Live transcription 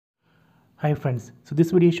Hi friends, so this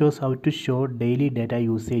video shows how to show daily data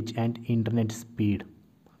usage and internet speed.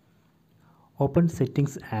 Open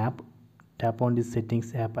settings app, tap on the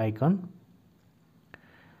settings app icon,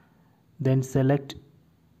 then select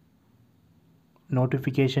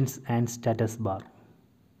notifications and status bar.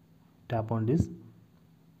 Tap on this.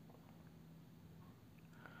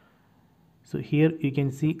 So here you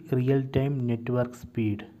can see real-time network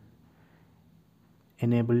speed.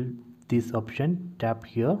 Enable this option, tap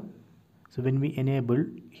here. So when we enable,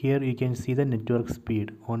 here you can see the network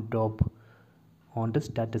speed on top on the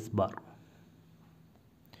status bar.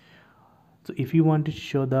 So if you want to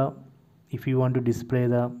display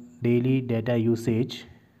the daily data usage,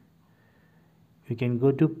 you can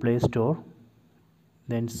go to Play Store,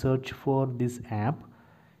 then search for this app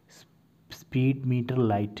Speed Meter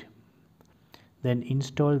Lite, then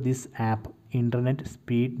install this app Internet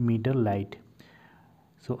Speed Meter Lite.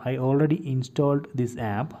 So I already installed this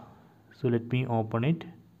app, so let me open it.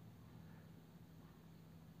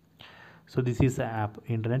 So this is the app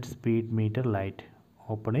Internet Speed Meter Lite.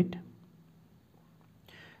 Open it,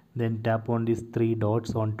 then tap on these three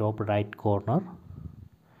dots on top right corner,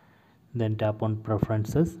 then tap on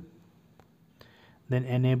preferences, then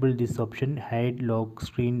enable this option hide lock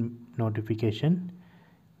screen notification,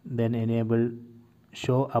 then enable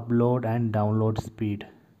show upload and download speed.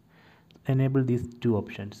 Enable these two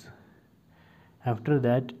options. After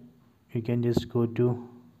that you can just go to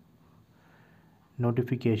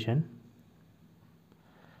notification.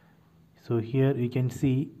 So here you can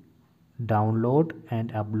see download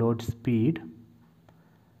and upload speed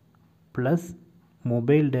plus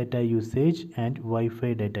mobile data usage and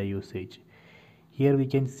Wi-Fi data usage. Here we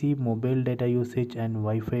can see mobile data usage and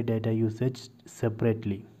Wi-Fi data usage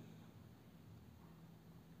separately.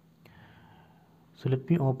 So let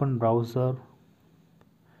me open browser,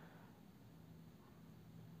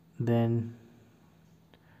 then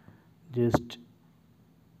just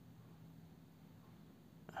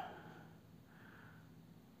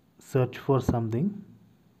search for something,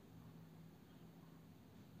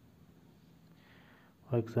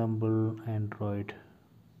 for example Android.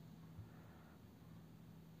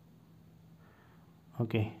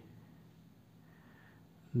 Okay,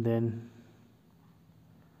 then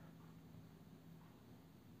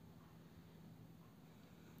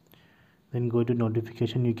go to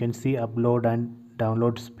notification. You can see upload and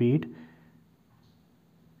download speed.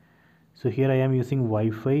 So here I am using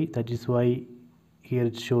Wi-Fi, that is why here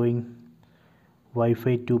it's showing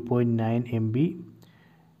Wi-Fi 2.9 MB.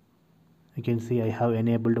 You can see I have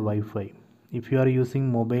enabled Wi-Fi. If you are using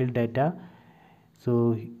mobile data,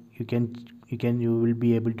 so you will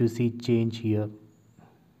be able to see change here.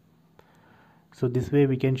 So this way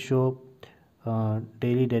we can show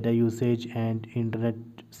daily data usage and internet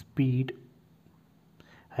speed.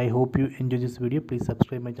 I hope you enjoy this video. Please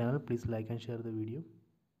subscribe my channel. Please like and share the video.